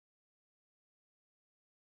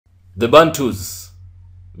The Bantus,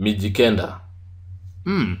 Mijikenda.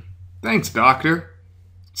 Thanks, Doctor.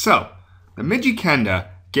 So, the Mijikenda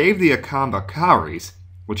gave the Akamba cowries,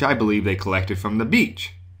 which I believe they collected from the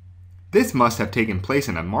beach. This must have taken place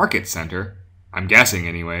in a market center. I'm guessing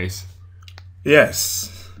anyways.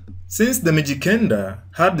 Yes. Since the Mijikenda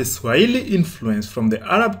had the Swahili influence from the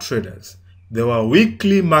Arab traders, there were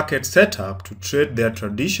weekly markets set up to trade their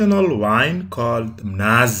traditional wine called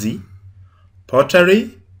mnazi,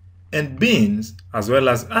 pottery, and beans, as well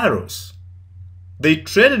as arrows. They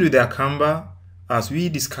traded with the Akamba, as we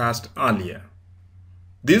discussed earlier.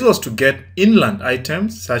 This was to get inland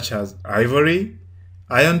items such as ivory,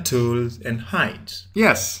 iron tools, and hides.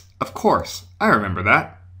 Yes, of course. I remember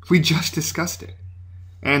that. We just discussed it.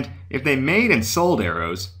 And if they made and sold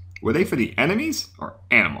arrows, were they for the enemies or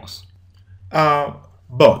animals?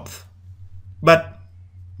 Both, but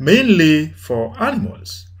mainly for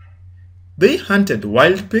animals. They hunted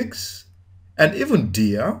wild pigs and even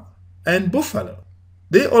deer and buffalo.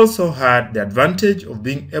 They also had the advantage of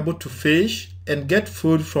being able to fish and get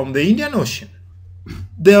food from the Indian Ocean.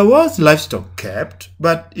 There was livestock kept,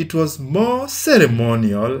 but it was more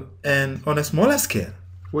ceremonial and on a smaller scale.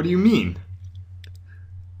 What do you mean?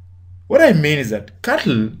 What I mean is that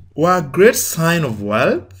cattle were a great sign of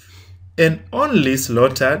wealth and only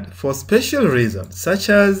slaughtered for special reasons, such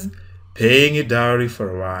as paying a dowry for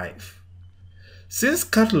a wife. Since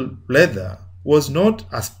cattle leather was not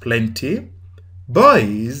as plenty,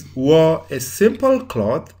 boys wore a simple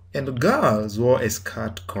cloth and girls wore a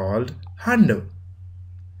skirt called hando.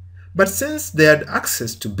 But since they had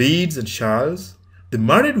access to beads and shawls, the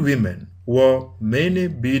married women wore many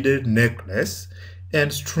beaded necklaces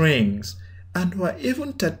and strings and were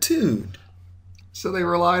even tattooed. So they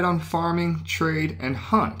relied on farming, trade, and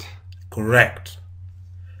hunt. Correct.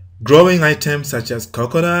 Growing items such as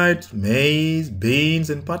coconut, maize, beans,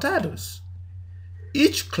 and potatoes.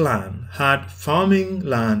 Each clan had farming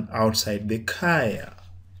land outside the kaya.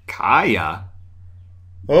 Kaya?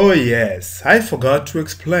 Oh yes, I forgot to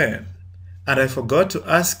explain. And I forgot to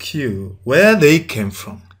ask you where they came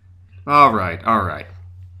from. All right.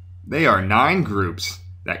 They are 9 groups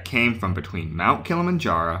that came from between Mount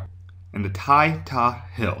Kilimanjaro and the Taita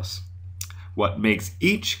Hills. What makes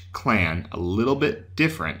each clan a little bit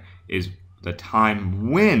different is the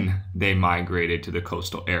time when they migrated to the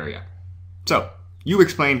coastal area. So, you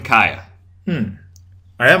explain Kaya.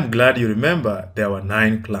 I am glad you remember there were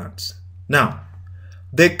 9 clans. Now,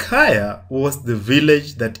 the Kaya was the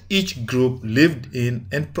village that each group lived in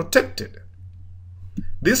and protected.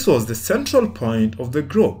 This was the central point of the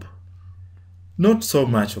group, not so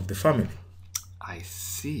much of the family. I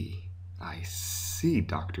see,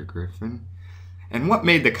 Dr. Griffin. And what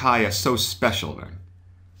made the Kaya so special then?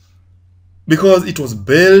 Because it was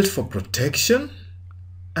built for protection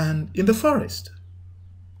and in the forest.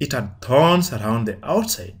 It had thorns around the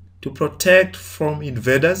outside to protect from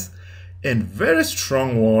invaders and very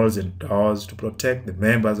strong walls and doors to protect the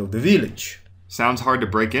members of the village. Sounds hard to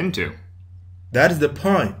break into. That is the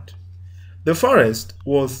point. The forest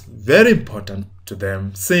was very important to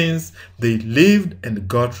them since they lived and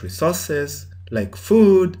got resources like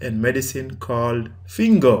food and medicine called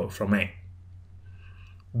fingo from it.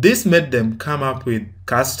 This made them come up with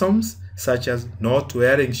customs such as not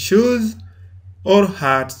wearing shoes or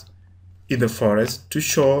hats in the forest to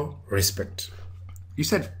show respect. You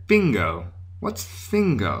said fingo. What's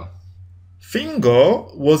fingo?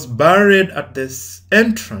 Fingo was buried at the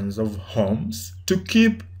entrance of homes to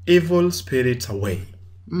keep evil spirits away.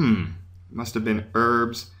 Must have been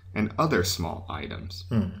herbs and other small items.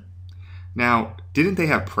 Now, didn't they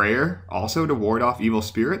have prayer also to ward off evil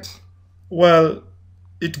spirits? Well,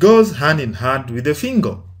 it goes hand in hand with the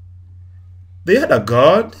fingo. They had a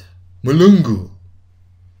god, Mulungu.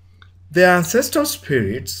 Their ancestral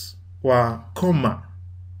spirits were Koma.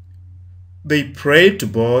 They prayed to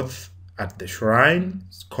both at the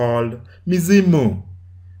shrines called Mizimu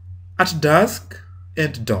at dusk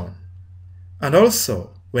and dawn, and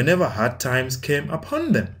also whenever hard times came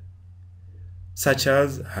upon them, such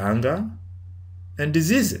as hunger and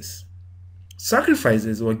diseases.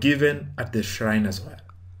 Sacrifices were given at the shrine as well.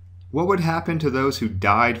 What would happen to those who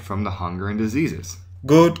died from the hunger and diseases?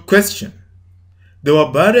 Good question. They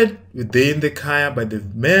were buried within the kaya by the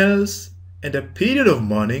males, and a period of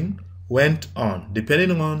mourning went on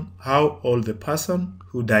depending on how old the person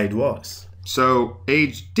who died was. So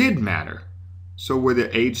age did matter. So were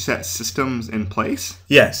the age set systems in place?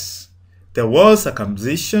 Yes, there was a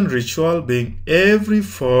composition ritual being every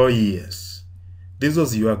 4 years. This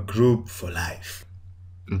was your group for life.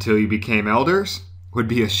 Until you became elders? Would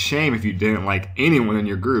be a shame if you didn't like anyone in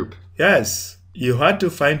your group. Yes, You had to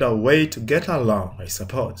find a way to get along, I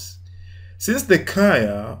suppose. Since the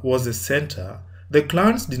Kaya was the center, the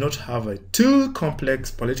clans did not have a too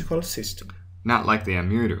complex political system. Not like the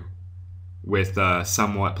Amuru, with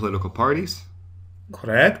somewhat political parties?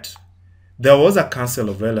 Correct? There was a council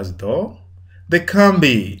of elders though, the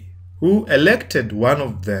Kambi, who elected one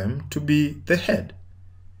of them to be the head.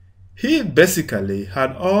 He basically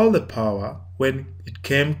had all the power when it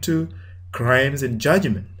came to crimes and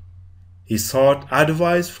judgment. He sought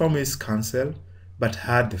advice from his council, but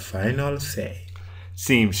had the final say.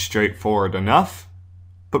 Seems straightforward enough.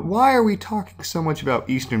 But why are we talking so much about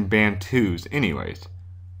Eastern Bantus anyways?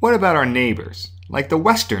 What about our neighbors, like the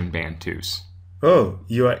Western Bantus? Oh,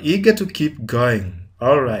 you are eager to keep going.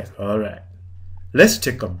 Alright. Let's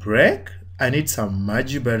take a break. I need some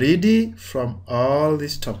Maji Baridi from all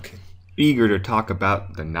this talking. Eager to talk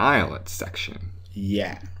about the Nihilist section.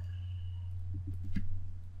 Yeah.